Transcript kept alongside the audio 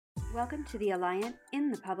Welcome to the Alliant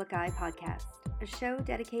in the Public Eye podcast, a show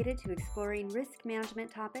dedicated to exploring risk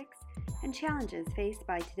management topics and challenges faced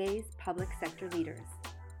by today's public sector leaders.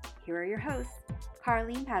 Here are your hosts,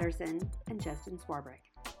 Carleen Patterson and Justin Swarbrick.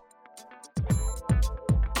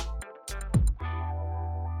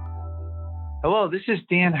 Hello, this is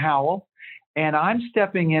Dan Howell, and I'm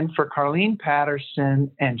stepping in for Carleen Patterson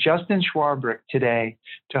and Justin Swarbrick today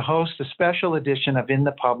to host a special edition of In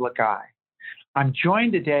the Public Eye. I'm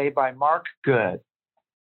joined today by Mark Good.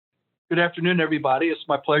 Good afternoon, everybody. It's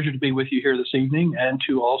my pleasure to be with you here this evening and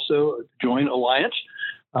to also join Alliant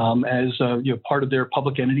as part of their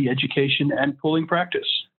public entity education and pooling practice.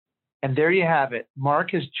 And there you have it.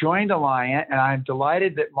 Mark has joined Alliant, and I'm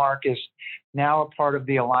delighted that Mark is now a part of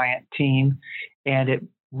the Alliant team. And it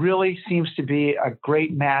really seems to be a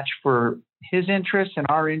great match for his interests and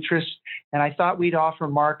our interests. And I thought we'd offer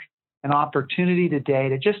Mark an opportunity today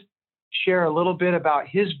to just share a little bit about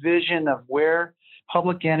his vision of where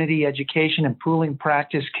public entity education and pooling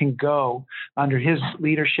practice can go under his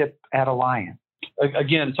leadership at Alliant.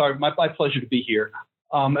 Again, it's my pleasure to be here.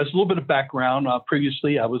 As a little bit of background,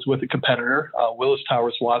 previously I was with a competitor, Willis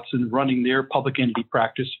Towers Watson, running their public entity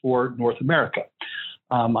practice for North America.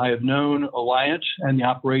 I have known Alliant and the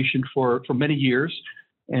operation for many years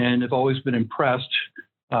and have always been impressed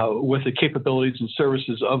with the capabilities and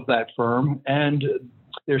services of that firm and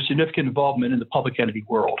their significant involvement in the public entity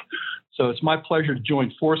world. So it's my pleasure to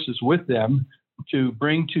join forces with them to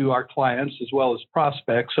bring to our clients as well as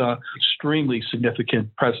prospects extremely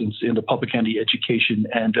significant presence in the public entity education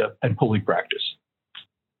and pooling practice.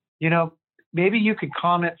 You know, maybe you could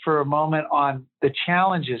comment for a moment on the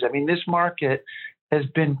challenges. I mean, this market has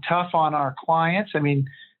been tough on our clients. I mean,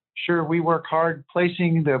 sure, we work hard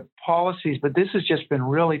placing the policies, but this has just been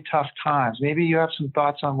really tough times. Maybe you have some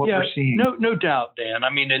thoughts on what we're seeing. No doubt, Dan.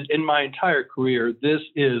 I mean, in my entire career, this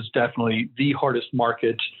is definitely the hardest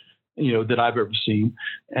market, that I've ever seen.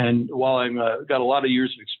 And while I've got a lot of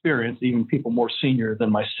years of experience, even people more senior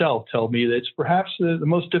than myself tell me that it's perhaps the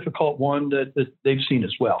most difficult one that they've seen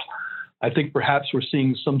as well. I think perhaps we're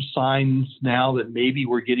seeing some signs now that maybe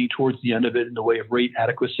we're getting towards the end of it in the way of rate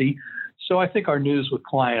adequacy. So I think our news with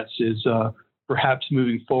clients is perhaps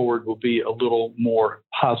moving forward will be a little more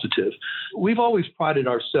positive. We've always prided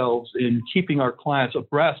ourselves in keeping our clients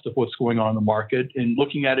abreast of what's going on in the market and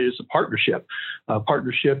looking at it as a partnership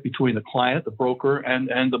between the client, the broker,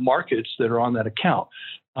 and the markets that are on that account.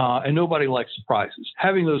 And nobody likes surprises.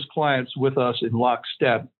 Having those clients with us in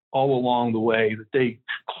lockstep all along the way that they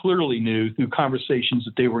clearly knew through conversations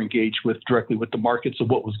that they were engaged with directly with the markets of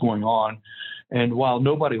what was going on. And while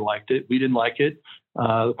nobody liked it, we didn't like it,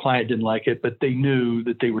 the client didn't like it, but they knew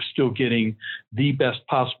that they were still getting the best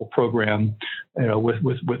possible program,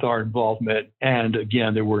 with our involvement. And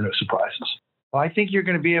again, there were no surprises. Well, I think you're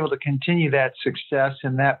going to be able to continue that success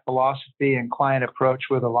and that philosophy and client approach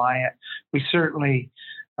with Alliant. We certainly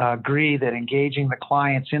agree that engaging the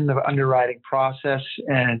clients in the underwriting process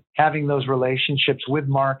and having those relationships with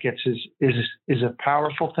markets is a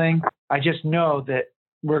powerful thing. I just know that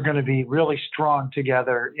we're going to be really strong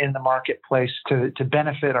together in the marketplace to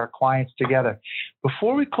benefit our clients together.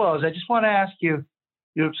 Before we close, I just want to ask you,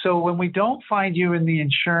 so when we don't find you in the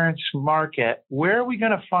insurance market, where are we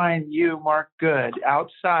going to find you, Mark Good,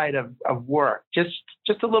 outside of work? Just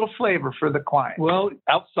a little flavor for the client. Well,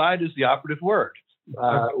 outside is the operative word.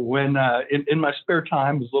 When in my spare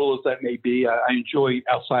time, as little as that may be, I enjoy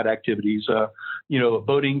outside activities,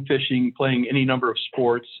 boating, fishing, playing any number of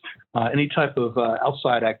sports, any type of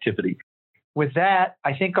outside activity. With that,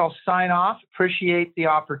 I think I'll sign off. Appreciate the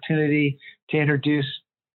opportunity to introduce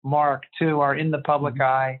Mark to our In the Public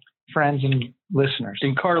Eye friends and listeners.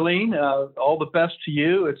 And Carleen, all the best to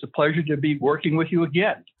you. It's a pleasure to be working with you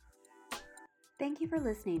again. Thank you for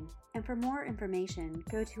listening. And for more information,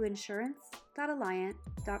 go to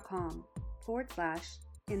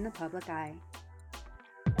insurance.alliant.com/in the public eye.